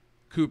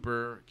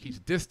Cooper, keeps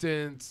a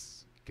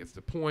distance, gets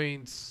the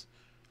points,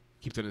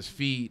 keeps on his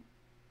feet.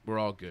 We're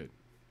all good.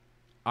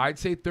 I'd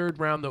say 3rd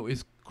round, though,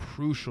 is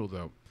crucial,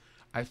 though.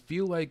 I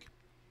feel like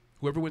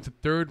whoever wins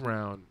the 3rd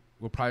round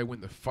will probably win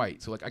the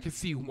fight. So, like, I can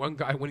see one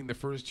guy winning the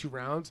first 2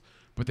 rounds,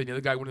 but then the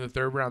other guy winning the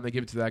 3rd round, they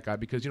give it to that guy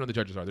because, the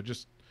judges are.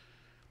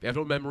 They have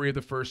no memory of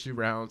the first 2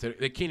 rounds.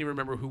 They can't even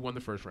remember who won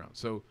the first round.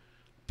 So,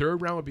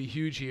 3rd round would be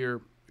huge here.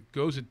 It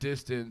goes a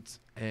distance,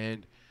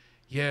 and,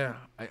 yeah,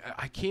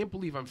 I can't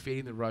believe I'm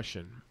fading the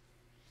Russian.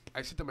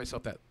 I said to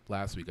myself that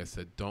last week. I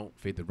said, don't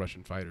fade the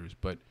Russian fighters.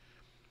 But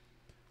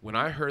when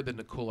I heard that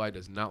Nikolay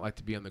does not like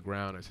to be on the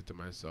ground, I said to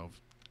myself,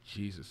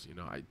 Jesus,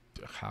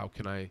 how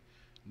can I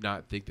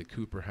not think that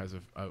Cooper has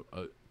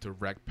a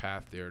direct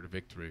path there to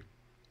victory?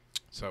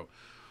 So,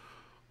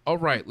 all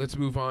right, let's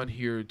move on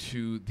here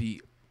to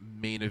the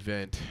main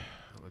event.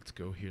 Let's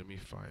go here. Let me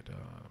find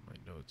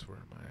my notes. Where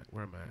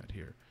am I at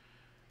here?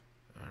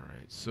 All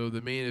right, so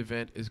the main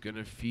event is going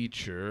to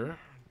feature,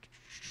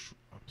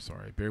 I'm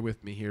sorry, bear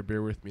with me,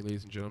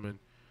 ladies and gentlemen,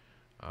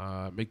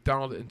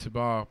 MacDonald and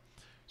Tibau.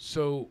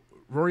 So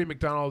Rory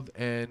MacDonald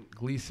and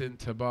Gleison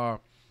Tibau.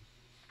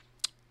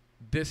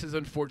 This is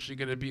unfortunately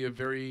going to be a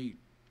very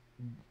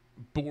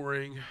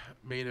boring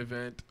main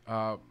event.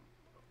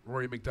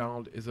 Rory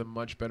MacDonald is a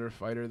much better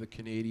fighter. The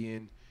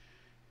Canadian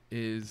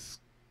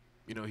is,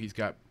 he's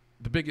got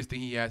the biggest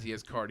thing he has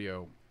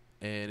cardio.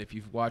 And if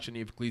you've watched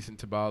any of Gleison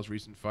Tibau's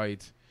recent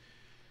fights,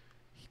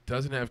 he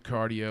doesn't have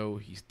cardio.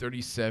 He's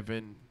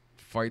 37,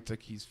 fights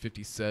like he's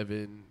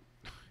 57.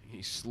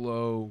 He's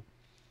slow.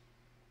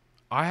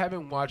 I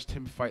haven't watched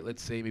him fight,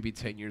 let's say, maybe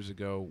 10 years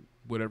ago,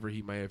 whatever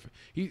he might have.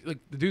 The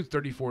dude's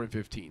 34 and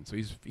 15, so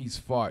he's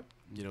fought,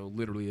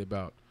 literally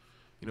about,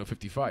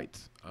 50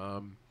 fights.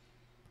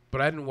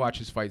 But I didn't watch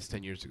his fights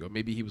 10 years ago.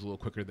 Maybe he was a little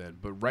quicker then.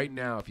 But right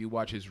now, if you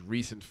watch his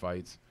recent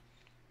fights,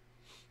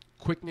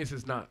 quickness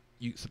is not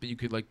something you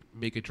could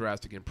make a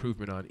drastic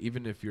improvement on,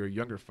 even if you're a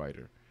younger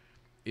fighter.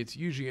 It's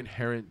usually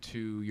inherent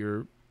to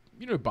your,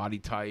 body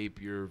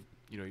type, your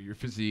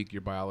physique,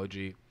 your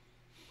biology,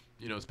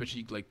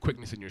 especially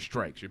quickness in your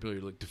strikes, your ability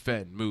to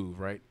defend,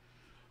 move, right?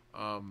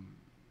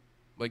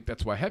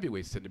 That's why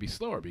heavyweights tend to be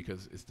slower,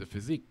 because it's the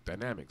physique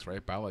dynamics,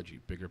 right?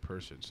 Biology, bigger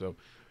person. So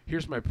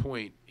here's my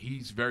point.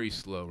 He's very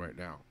slow right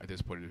now at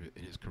this point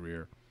in his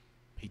career.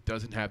 He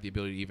doesn't have the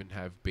ability to even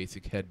have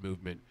basic head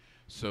movement.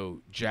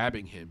 So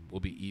jabbing him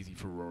will be easy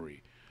for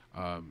Rory.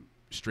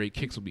 Straight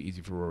kicks will be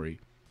easy for Rory.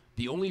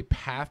 The only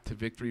path to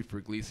victory for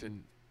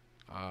Gleison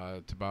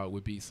Tibau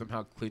would be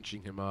somehow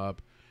clinching him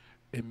up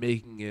and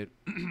making it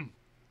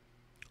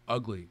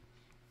ugly.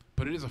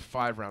 But it is a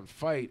 5-round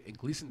fight, and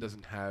Gleison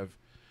doesn't have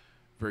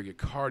very good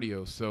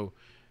cardio. So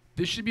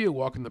this should be a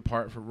walk in the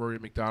park for Rory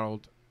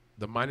MacDonald.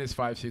 The minus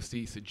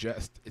 560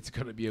 suggests it's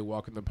going to be a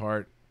walk in the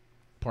park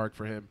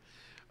for him.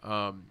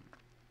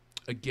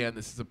 Again,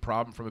 this is a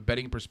problem from a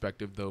betting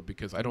perspective, though,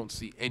 because I don't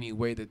see any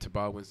way that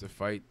Tibau wins the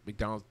fight.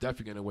 MacDonald's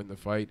definitely going to win the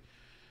fight.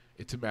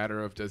 It's a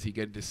matter of, does he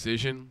get a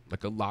decision,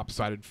 like a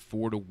lopsided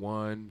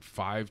 4-1,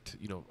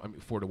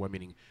 4-1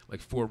 meaning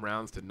 4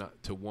 rounds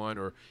to 1,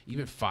 or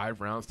even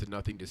 5 rounds to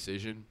nothing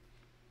decision.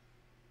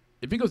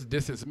 If he goes the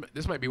distance,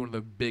 this might be one of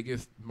the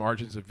biggest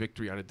margins of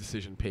victory on a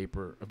decision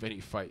paper of any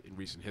fight in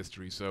recent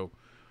history. So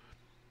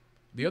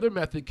the other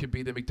method could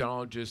be that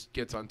MacDonald just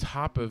gets on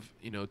top of,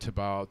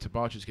 Tibau.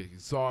 Tibau just gets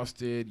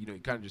exhausted. He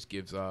kind of just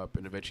gives up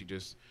and eventually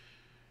just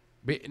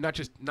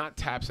not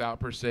taps out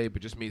per se,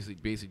 but just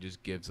basically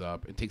just gives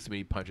up and takes so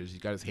many punches.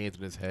 He's got his hands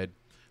in his head.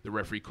 The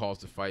referee calls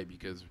the fight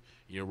because,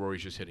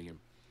 Rory's just hitting him.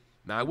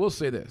 Now, I will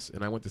say this,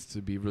 and I want this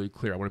to be really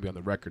clear. I want to be on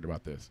the record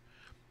about this.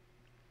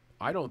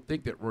 I don't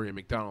think that Rory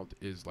MacDonald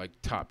is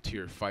top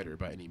tier fighter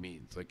by any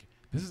means.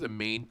 This is a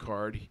main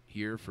card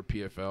here for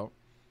PFL.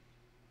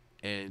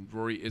 And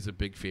Rory is a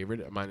big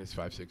favorite at minus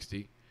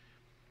 560.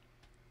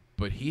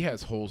 But he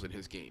has holes in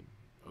his game,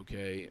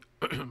 okay?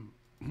 And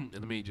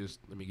let me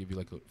give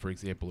you, for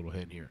example, a little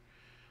hint here.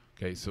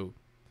 Okay, so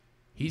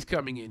he's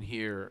coming in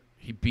here.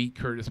 He beat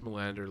Curtis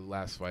Millender the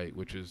last fight,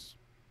 which is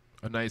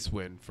a nice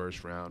win,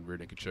 first round, rear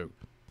naked choke.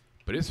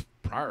 But his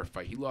prior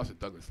fight, he lost to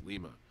Douglas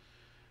Lima.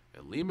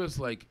 And Lima's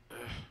like,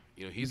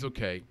 he's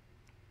okay.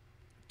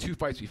 2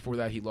 fights before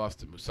that, he lost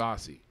to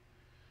Musasi.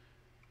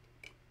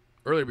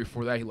 Earlier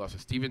before that, he lost to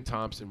Stephen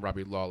Thompson,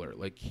 Robbie Lawlor.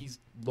 Like, he's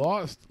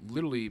lost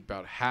literally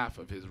about half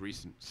of his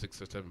recent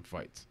 6 or 7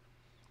 fights.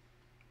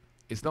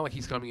 It's not like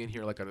he's coming in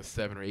here like on a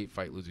 7 or 8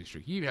 fight losing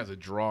streak. He even has a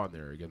draw in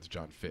there against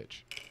John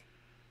Fitch.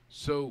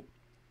 So,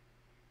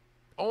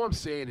 all I'm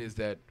saying is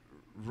that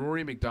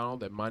Rory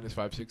MacDonald at minus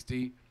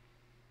 560,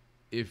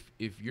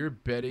 if you're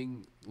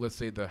betting, let's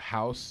say, the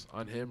house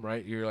on him,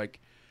 right, you're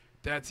like,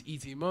 that's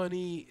easy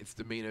money, it's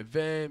the main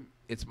event,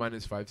 it's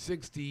minus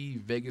 560,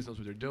 Vegas knows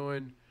what they're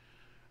doing,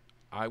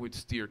 I would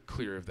steer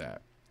clear of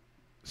that.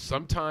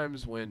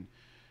 Sometimes when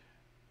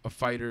a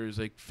fighter is,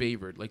 like,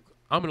 favored, like,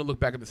 I'm going to look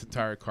back at this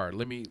entire card.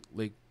 Let me,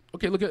 like,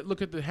 okay, look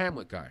at the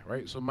Hamlet guy,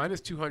 right? So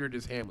minus 200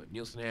 is Hamlet,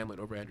 Nielsen Hamlet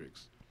over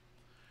Hendricks.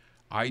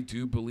 I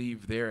do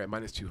believe there at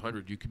minus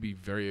 200 you could be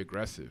very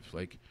aggressive.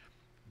 Like,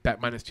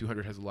 that minus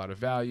 200 has a lot of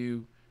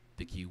value. I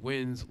think he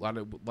wins. A lot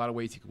of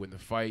ways he could win the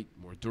fight.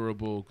 More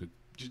durable. Could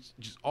just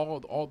all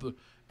the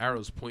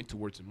arrows point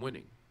towards him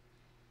winning.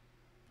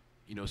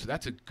 So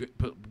that's a good.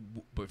 But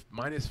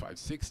minus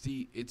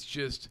 560, it's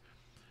just,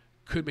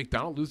 could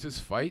MacDonald lose this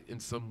fight in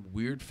some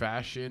weird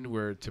fashion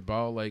where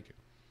Tibau like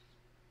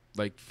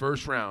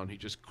first round he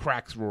just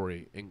cracks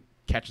Rory and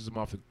catches him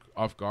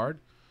off guard?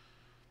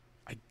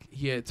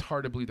 Yeah, it's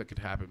hard to believe that could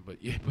happen, but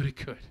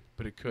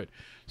it could.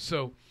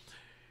 So,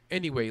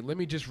 anyway, let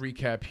me just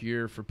recap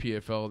here for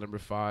PFL number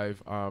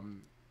 5. I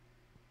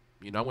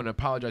want to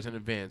apologize in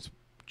advance.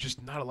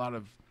 Just not a lot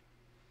of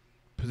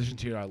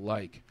positions here I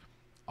like.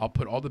 I'll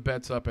put all the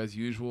bets up as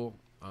usual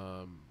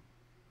on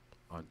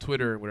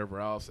Twitter and whatever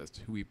else as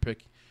to who we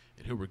pick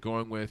and who we're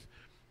going with.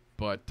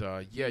 But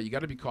yeah, you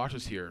got to be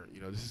cautious here.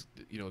 This is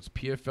it's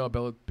PFL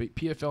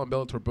and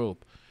Bellator both.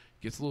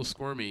 Gets a little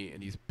squirmy, and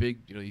these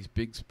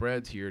big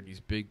spreads here and these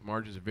big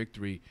margins of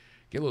victory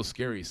get a little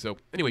scary. So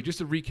anyway, just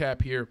to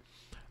recap here,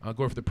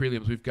 going for the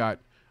prelims, we've got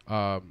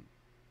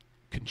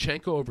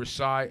Kunchenko over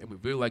Sai, and we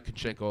really like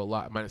Kunchenko a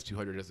lot, minus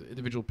 200 as an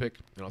individual pick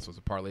and also as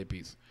a parlay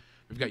piece.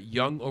 We've got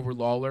Young over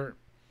Lawlor,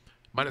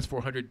 minus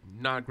 400,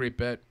 not a great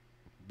bet,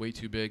 way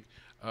too big.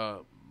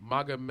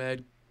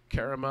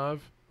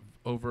 Magomedkerimov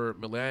over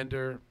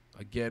Millender,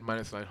 again,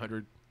 minus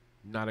 900,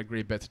 not a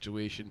great bet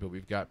situation, but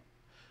we've got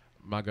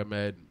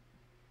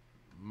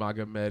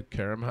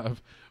Magomedkerimov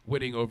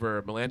winning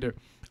over Millender.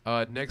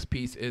 Next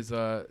piece is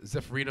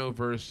Zeferino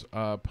versus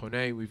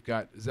Ponet. We've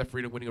got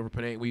Zeferino winning over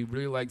Ponet. We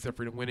really like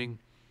Zeferino winning.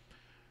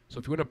 So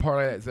if you want to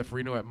parlay that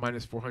Zeferino at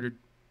minus 400,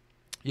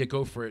 yeah,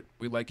 go for it.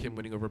 We like him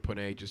winning over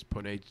Ponet.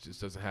 Ponet just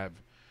doesn't have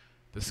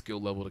the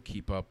skill level to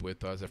keep up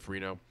with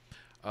Zeferino.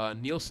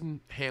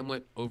 Nielsen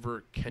Hamlet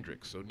over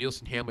Hendricks. So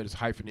Nielsen Hamlet is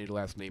hyphenated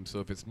last name. So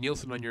if it's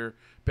Nielsen on your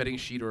betting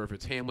sheet or if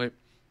it's Hamlet,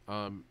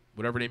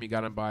 whatever name you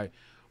got him by,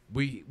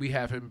 we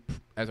have him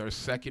as our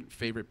second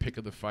favorite pick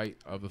of the fight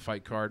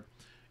card,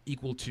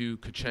 equal to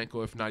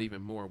Kunchenko, if not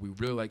even more. We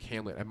really like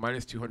Hamlet at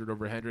minus 200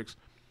 over Hendricks.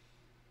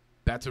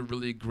 That's a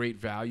really great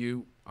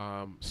value.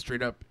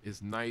 Straight up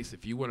is nice.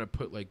 If you want to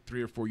put like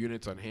 3 or 4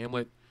 units on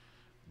Hamlet,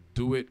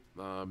 do it.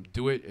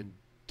 And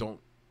don't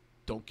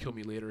kill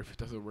me later if it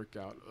doesn't work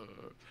out.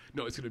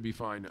 No, it's going to be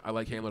fine. I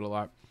like Hamlet a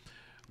lot.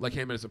 Like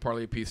Hamlet as a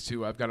parlay piece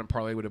too. I've got him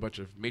parlay with a bunch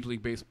of Major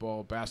League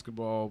Baseball,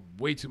 basketball,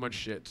 way too much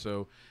shit.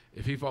 So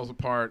if he falls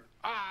apart,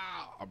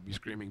 I'll be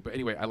screaming. But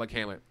anyway, I like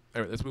Hamlet.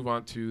 All right, let's move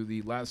on to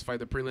the last fight,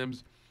 the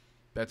prelims.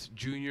 That's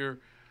Junior.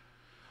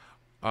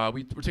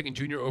 We're taking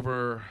Junior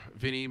over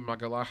Vinny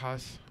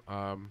Magalhaes.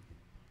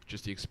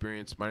 Just the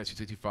experience, minus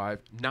 265.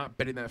 Not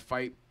betting that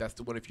fight. That's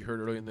the one if you heard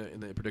earlier in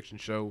the prediction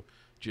show.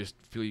 Just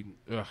feeling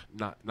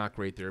not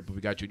great there. But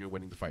we got Junior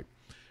winning the fight.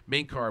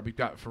 Main card, we've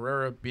got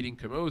Ferreira beating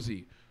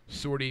Camozzi.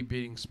 Sordi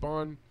beating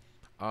Spohn.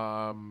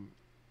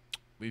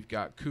 We've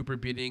got Cooper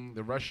beating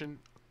the Russian,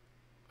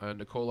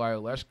 Nikolay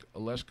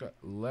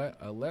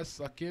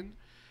Aleksakhin.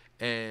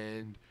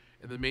 And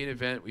in the main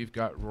event, we've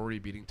got Rory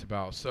beating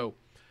Tibau. So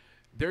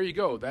there you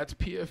go. That's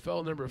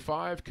PFL number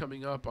 5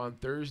 coming up on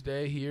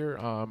Thursday here,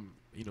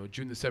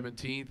 June the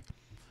 17th.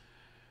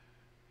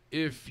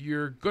 If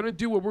you're going to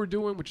do what we're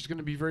doing, which is going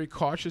to be very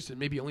cautious and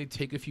maybe only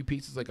take a few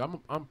pieces, like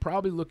I'm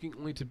probably looking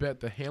only to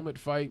bet the Hamlet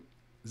fight,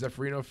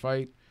 Zeferino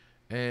fight,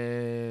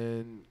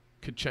 and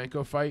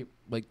Kunchenko fight,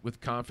 like with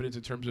confidence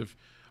in terms of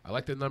I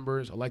like the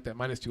numbers. I like that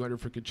minus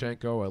 200 for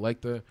Kunchenko. I like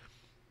the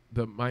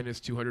minus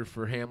 200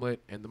 for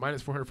Hamlet and the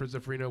minus 400 for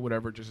Zeferino,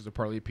 whatever, just as a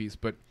parlay piece.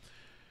 But,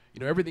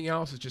 everything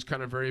else is just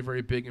kind of very,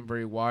 very big and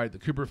very wide. The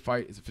Cooper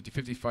fight is a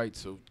 50-50 fight,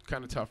 so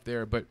kind of tough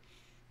there. But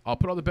I'll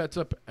put all the bets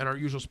up in our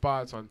usual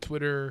spots on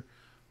Twitter,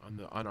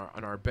 on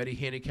our Betty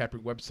Handicapper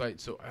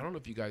website. So I don't know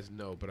if you guys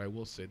know, but I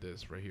will say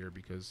this right here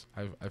because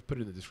I've put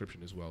it in the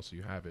description as well, so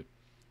you have it.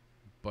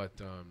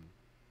 But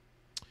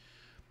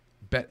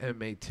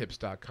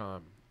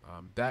betmmatips.com,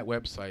 that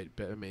website,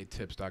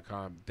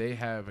 betmmatips.com, they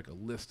have like a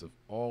list of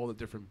all the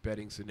different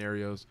betting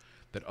scenarios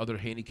that other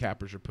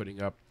handicappers are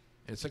putting up,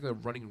 and it's like a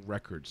running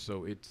record.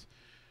 So it's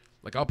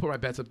Like, I'll put my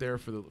bets up there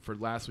for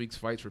last week's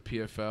fights for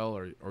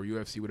PFL or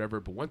UFC, whatever.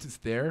 But once it's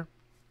there,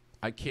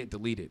 I can't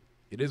delete it.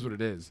 It is what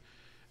it is.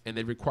 And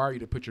they require you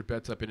to put your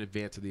bets up in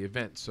advance of the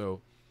event.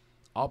 So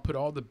I'll put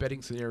all the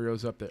betting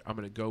scenarios up that I'm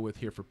going to go with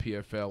here for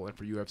PFL and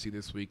for UFC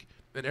this week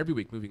and every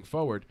week moving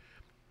forward.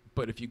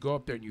 But if you go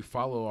up there and you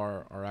follow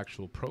our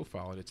actual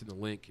profile, and it's in the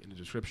link in the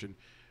description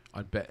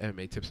on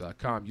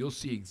betmmatips.com, you'll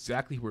see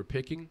exactly who we're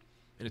picking,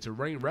 and it's a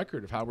running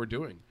record of how we're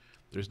doing.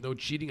 There's no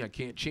cheating. I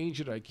can't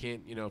change it. I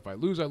can't, if I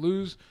lose, I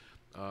lose.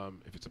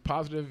 If it's a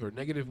positive or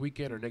negative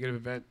weekend or negative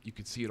event, you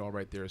can see it all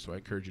right there. So I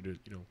encourage you to,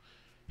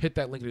 hit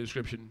that link in the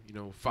description.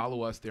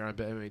 Follow us there on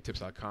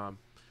betmmatips.com.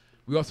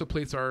 We also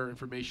place our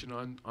information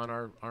on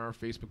our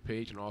Facebook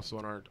page and also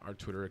on our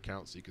Twitter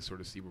account, so you can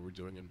sort of see what we're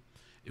doing. And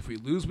if we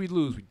lose, we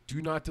lose. We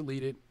do not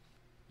delete it.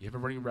 You have a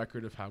running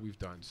record of how we've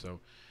done.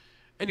 So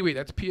anyway,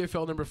 that's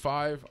PFL number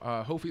 5.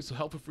 Hopefully it's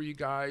helpful for you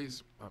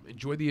guys.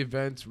 Enjoy the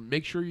events.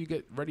 Make sure you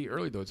get ready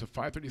early, though. It's a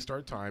 5:30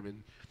 start time.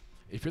 And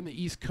if you're in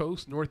the East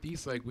Coast,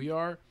 Northeast like we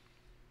are,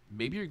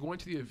 maybe you're going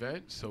to the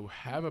event. So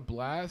have a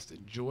blast.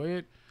 Enjoy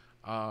it.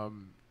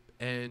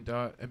 And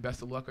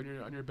best of luck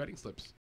on your betting slips.